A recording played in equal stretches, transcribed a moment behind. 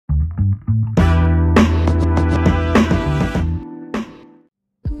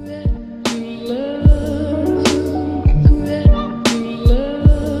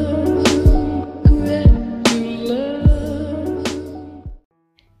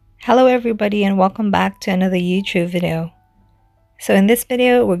Hello everybody and welcome back to another YouTube video. So in this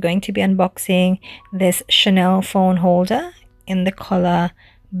video we're going to be unboxing this Chanel phone holder in the color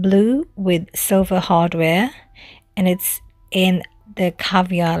blue with silver hardware, and it's in the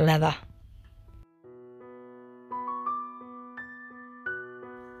caviar leather.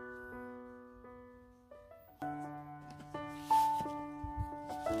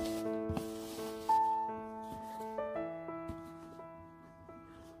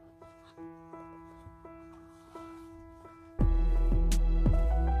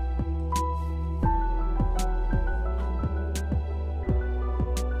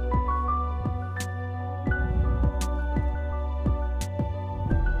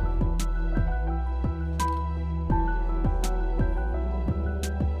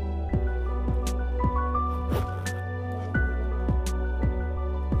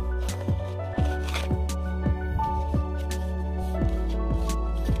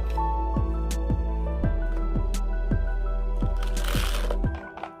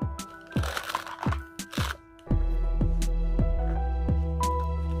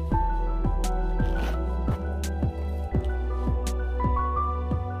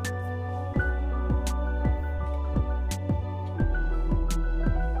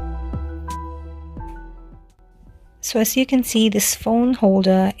 So as you can see, this phone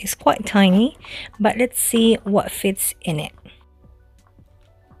holder is quite tiny, but let's see what fits in it.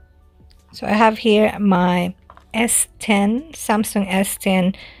 So I have here my S10, Samsung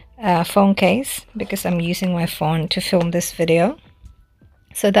S10 phone case, because I'm using my phone to film this video.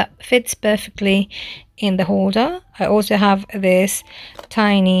 So that fits perfectly in the holder. I also have this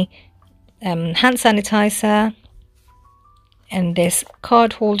tiny hand sanitizer and this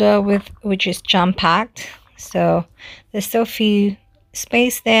card holder which is jam-packed. So there's still a few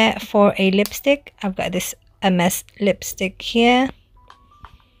space there for a lipstick. I've got this MS lipstick here,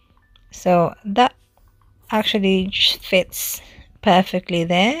 so that actually fits perfectly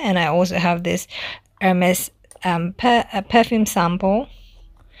there. And I also have this Hermes perfume sample,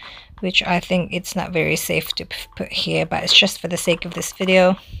 which I think it's not very safe to put here, but it's just for the sake of this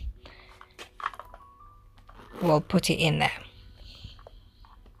video, we'll put it in there.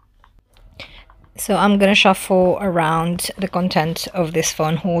 So I'm gonna shuffle around the content of this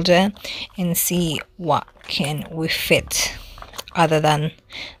phone holder and see what can we fit other than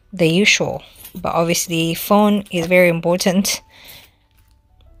the usual. But obviously phone is very important,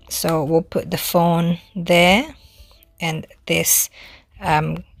 so we'll put the phone there, and this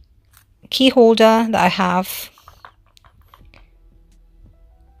key holder that I have.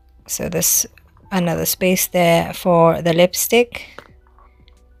 So there's another space there for the lipstick,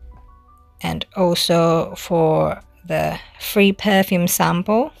 and also for the free perfume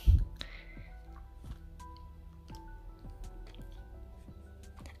sample.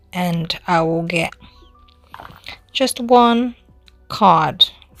 And I will get just one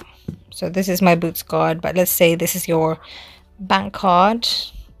card. So this is my Boots card, but let's say this is your bank card.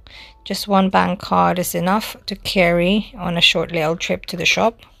 Just one bank card is enough to carry on a short little trip to the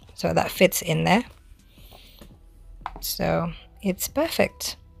shop. So that fits in there. So it's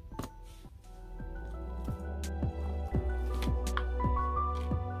perfect.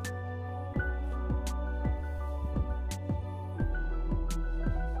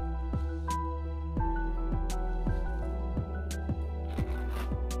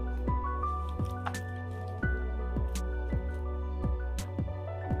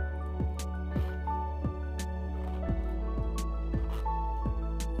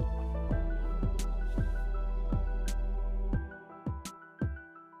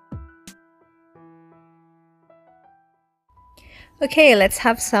 Okay, let's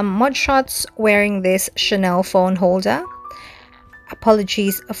have some mud shots wearing this Chanel phone holder.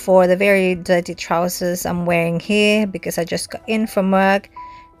 Apologies for the very dirty trousers I'm wearing here because I just got in from work,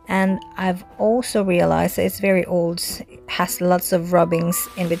 and I've also realized that it's very old. It has lots of rubbings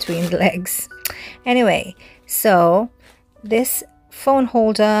in between the legs. Anyway, so this phone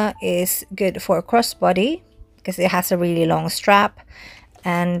holder is good for a crossbody because it has a really long strap,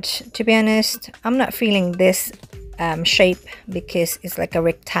 and to be honest, I'm not feeling this shape because it's like a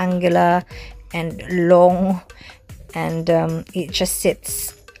rectangular and long, and it just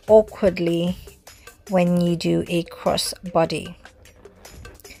sits awkwardly when you do a crossbody.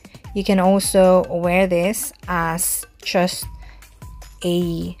 You can also wear this as just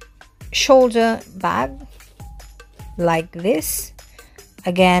a shoulder bag like this.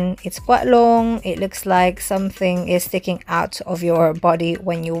 Again, it's quite long. It looks like something is sticking out of your body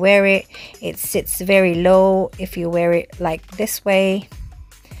when you wear it. It sits very low if you wear it like this way,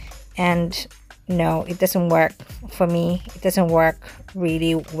 and no, it doesn't work for me. It doesn't work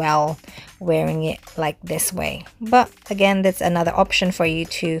really well wearing it like this way. But again, that's another option for you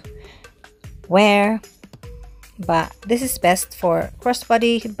to wear. But this is best for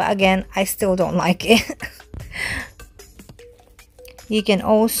crossbody, but again, I still don't like it. You can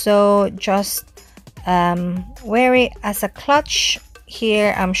also just wear it as a clutch.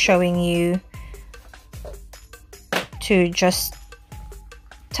 Here I'm showing you to just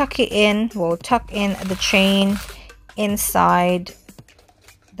tuck it in. We'll tuck in the chain inside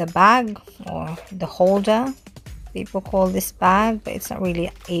the bag or the holder. People call this bag, but it's not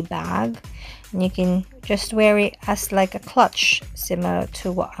really a bag. And you can just wear it as like a clutch, similar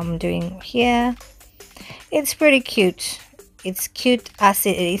to what I'm doing here. It's pretty cute. It's cute as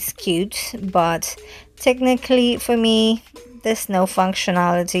it is cute, but technically for me, there's no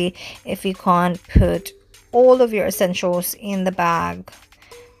functionality if you can't put all of your essentials in the bag.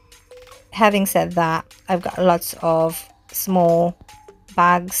 Having said that, I've got lots of small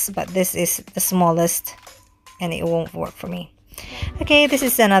bags, but this is the smallest and it won't work for me. Okay, this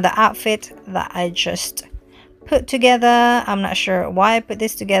is another outfit that I just put together. I'm not sure why I put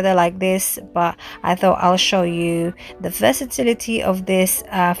this together like this, but I thought I'll show you the versatility of this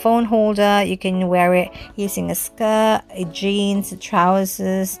phone holder. You can wear it using a skirt, a jeans,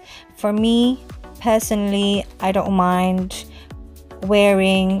 trousers. For me personally, I don't mind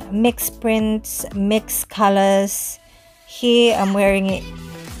wearing mixed prints, mixed colors. Here I'm wearing it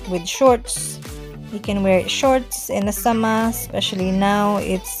with shorts. You can wear it shorts in the summer, especially now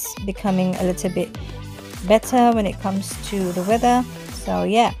it's becoming a little bit better when it comes to the weather. So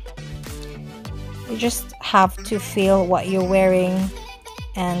yeah, you just have to feel what you're wearing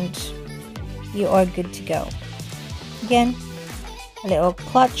and you are good to go. Again, a little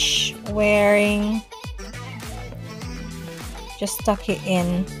clutch wearing, just tuck it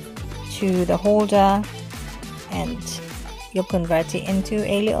in to the holder and you'll convert it into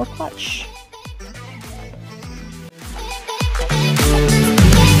a little clutch.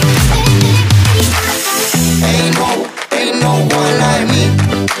 Ain't no one like me.